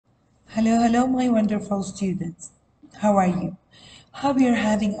Hello, my wonderful students. How are you? Hope you're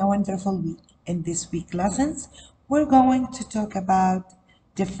having a wonderful week. In this week lessons, we're going to talk about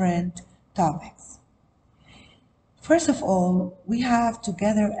different topics. First of all, we have to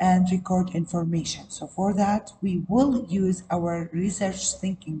gather and record information. So for that, we will use our research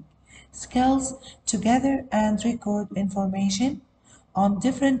thinking skills to gather and record information on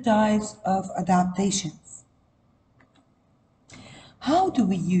different types of adaptations. How do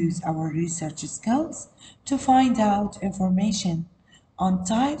we use our research skills to find out information on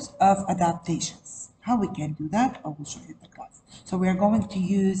types of adaptations? How we can do that, I will show you the class. So we are going to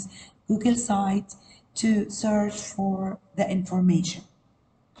use Google site to search for the information.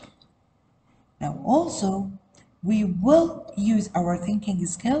 Now also, we will use our thinking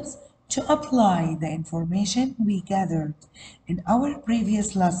skills to apply the information we gathered in our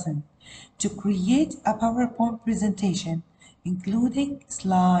previous lesson to create a PowerPoint presentation including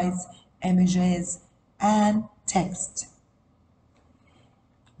slides, images, and text.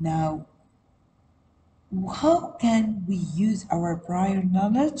 Now, how can we use our prior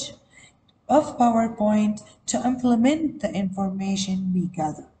knowledge of PowerPoint to implement the information we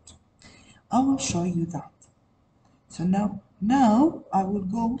gathered? I will show you that. So now I will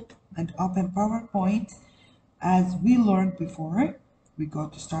go and open PowerPoint as we learned before. We go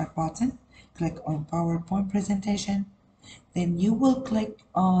to Start button, click on PowerPoint presentation, then you will click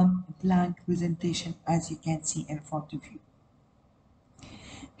on blank presentation as you can see in front of you.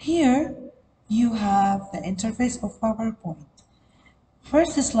 Here you have the interface of PowerPoint.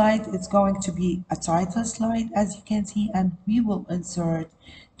 First slide is going to be a title slide as you can see, and we will insert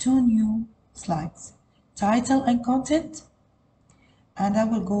two new slides, title and content, and I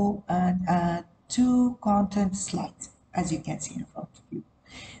will go and add two content slides as you can see in front of you.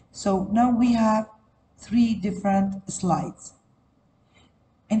 So now we have three different slides.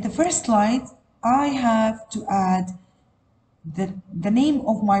 In the first slide, I have to add the name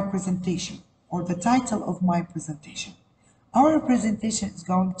of my presentation or the title of my presentation. Our presentation is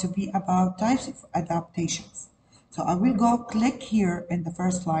going to be about types of adaptations. So I will go click here in the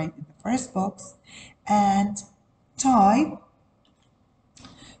first slide, in the first box, and type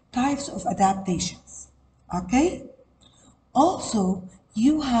types of adaptations. Okay? Also,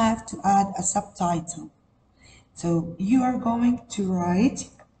 you have to add a subtitle. So you are going to write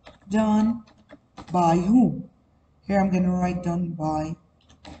done by whom. Here I'm going to write done by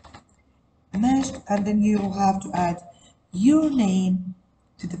Majd, and then you will have to add your name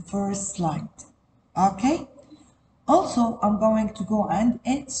to the first slide. Okay? Also, I'm going to go and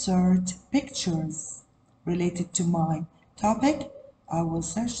insert pictures related to my topic. I will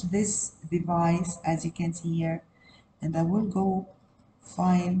search this device as you can see here, and I will go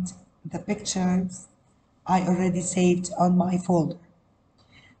find the pictures I already saved on my folder.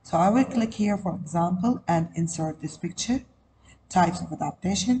 So I will click here, for example, and insert this picture, types of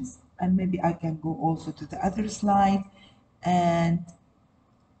adaptations, and maybe I can go also to the other slide and,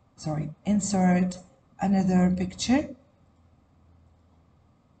 insert another picture,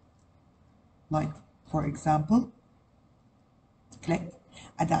 like, for example, click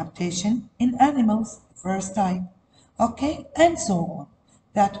adaptation in animals, first type, okay, and so on.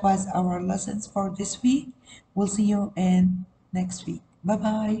 That was our lessons for this week. We'll see you in next week.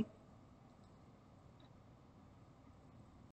 Bye-bye.